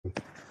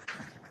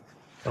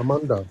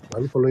Amanda,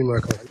 are you following my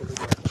account?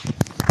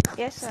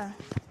 Yes, sir.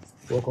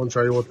 What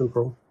country are you watching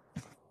from?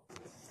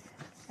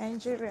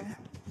 Nigeria.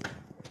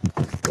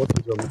 What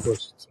is your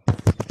request?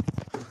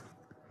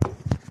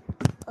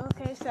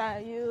 Okay, sir.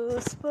 You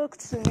spoke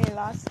to me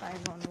last time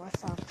on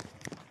WhatsApp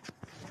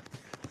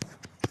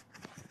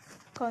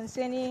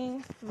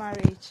concerning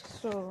marriage.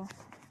 So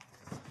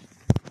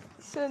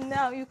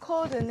now you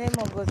call the name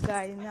of a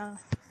guy. Now,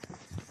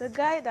 the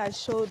guy that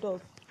showed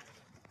up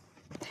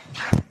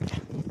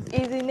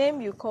is the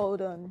name you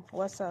called on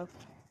WhatsApp.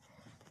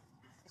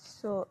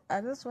 So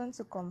I just want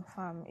to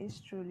confirm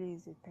if truly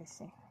is the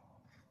person.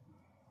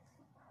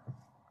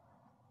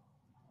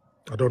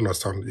 I don't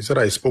understand. You said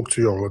I spoke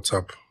to you on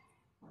WhatsApp.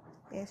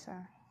 Yes,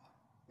 sir.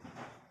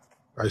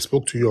 I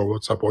spoke to you on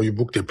WhatsApp, or you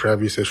booked a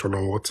private session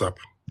on WhatsApp.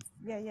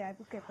 Yeah. I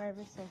booked a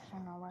private section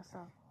on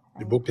WhatsApp.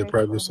 You And you booked a prayed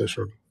for private me.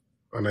 session,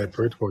 and I Yes, sir.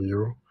 prayed for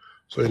you.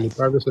 So in the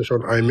private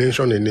session, I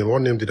mentioned a name.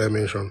 What name did I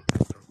mention?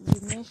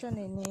 You mentioned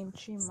a name,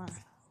 Chima.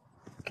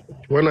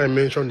 When I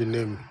mentioned the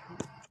name,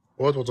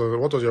 what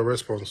was your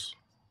response?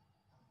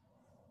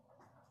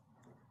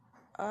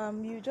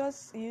 You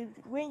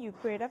when you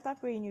prayed, after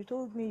praying, you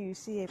told me you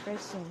see a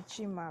person,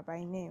 Chima,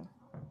 by name.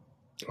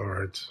 All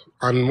right.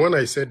 And when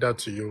I said that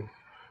to you,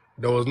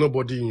 there was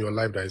nobody in your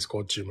life that is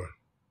called Chima.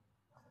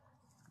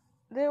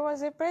 There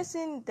was a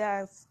person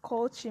that's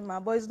called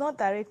Chima, but it's not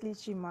directly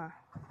Chima.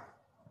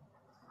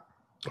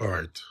 All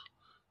right.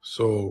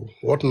 So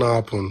what now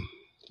happened?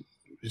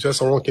 You said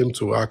someone came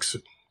to ask.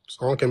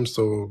 Someone came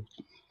to.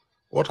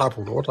 What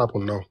happened? What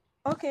happened now?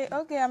 Okay,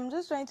 I'm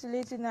just trying to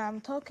let you know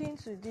I'm talking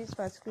to this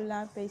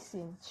particular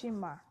person,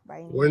 Chima,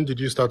 by When name. did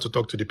you start to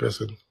talk to the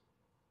person?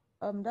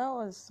 That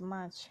was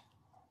March.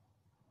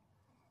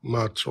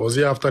 March. Was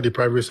it after the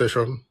private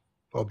session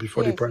or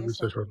before the Yes, private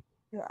sir. session?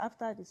 You're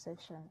after the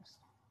sections.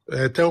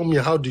 Tell me,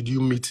 how did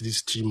you meet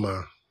this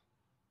Chima?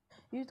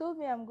 You told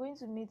me I'm going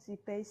to meet the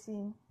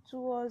person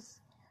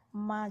towards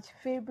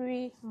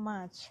February,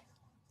 March.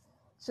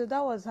 So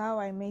that was how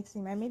I met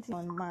him. I met him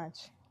on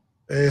March.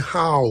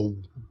 How?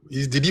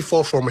 Did he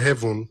fall from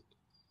heaven?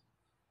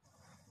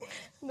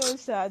 No,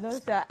 sir.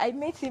 I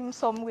met him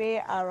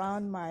somewhere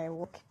around my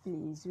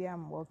workplace where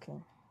I'm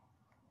working.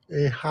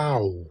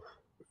 How?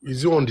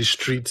 Is he on the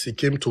street? He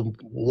came to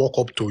walk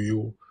up to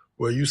you.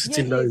 Were you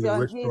sitting down in a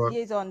restaurant?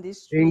 Yes, on the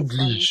streets,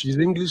 on the English. Is street.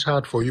 English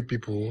hard for you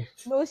people?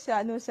 No,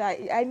 sir.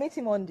 I met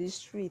him on the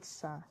street,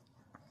 sir.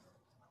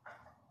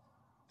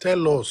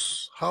 Tell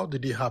us, how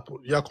did it happen?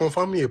 You are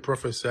confirming a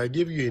prophecy. I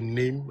gave you a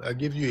name. I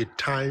gave you a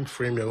time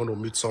frame you're going to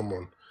meet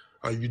someone.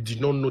 And you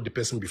did not know the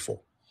person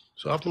before.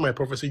 So after my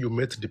prophecy, you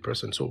met the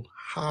person. So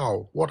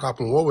how? What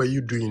happened? What were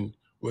you doing?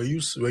 Were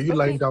you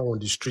lying Okay, down on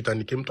the street and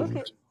he came to okay,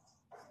 meet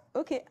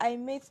okay. I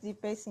met the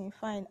person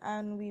fine,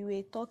 and we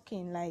were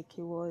talking like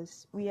he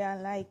was. We are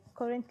like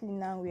currently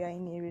now we are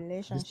in a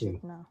you? relationship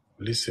Listen, now.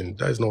 listen.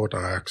 That is not what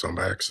I asked. I'm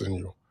asking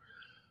you.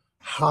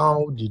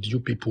 How did you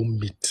people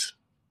meet?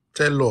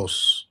 Tell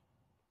us.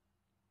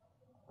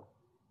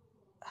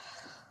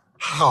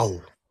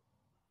 How?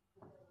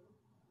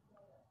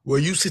 Were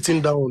you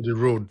sitting down on the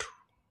road?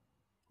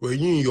 Were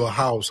you in your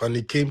house and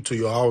he came to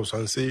your house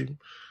and said,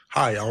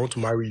 "Hi, I want to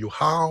marry you"?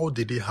 How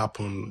did it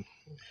happen?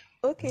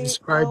 Okay,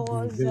 Describe the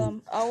event.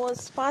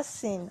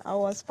 I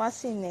was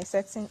passing in a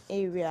certain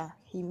area.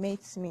 He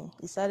met me.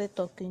 He started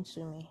talking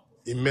to me.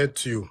 He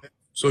met you.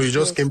 So he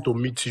just Yes, came sir. to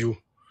meet you.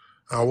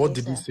 And what Yes,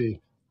 did he sir.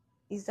 say?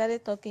 He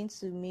started talking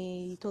to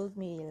me. He told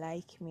me he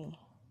liked me.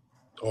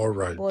 All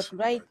right. But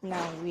right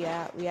now we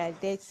are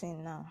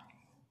dating now.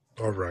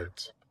 All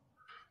right.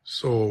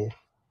 So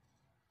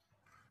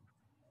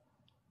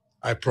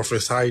I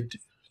prophesied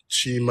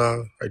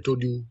Chima. I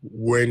told you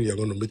when you're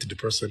going to meet the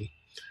person.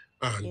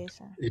 And Yes,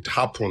 sir. it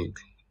happened.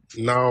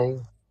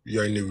 Now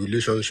you're in a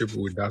relationship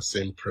with that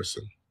same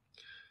person.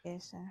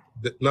 Yes, sir.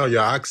 Now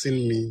you're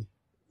asking me,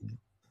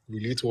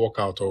 will it work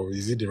out or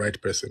is it the right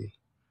person?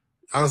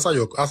 Answer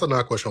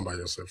that question by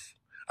yourself.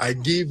 I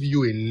gave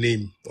you a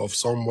name of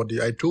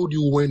somebody. I told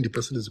you when the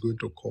person is going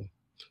to come.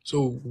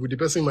 So will the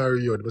person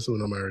marry you or the person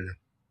will not marry you?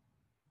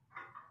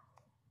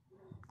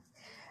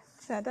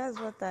 Sir, that's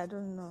what I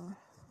don't know.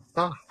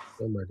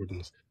 Oh my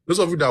goodness. Those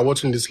of you that are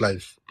watching this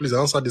live, please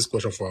answer this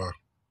question for her.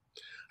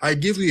 I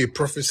gave you a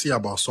prophecy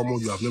about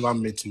someone you have never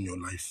met in your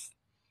life.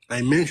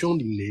 I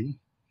mentioned the name.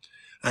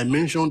 I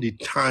mentioned the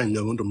time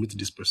you're going to meet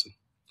this person.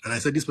 And I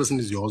said this person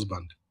is your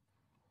husband.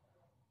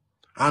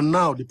 And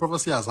now the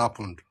prophecy has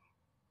happened.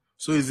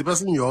 So is the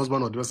person your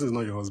husband or the person is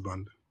not your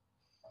husband?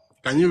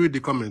 Can you read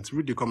the comments?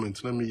 Read the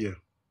comments. Let me hear.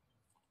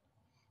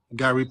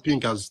 Gary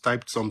Pink has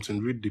typed something.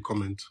 Read the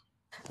comment.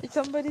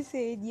 Somebody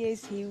said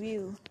yes, he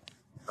will.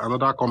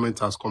 Another comment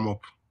has come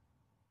up.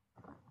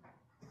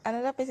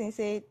 Another person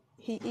said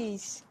he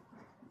is.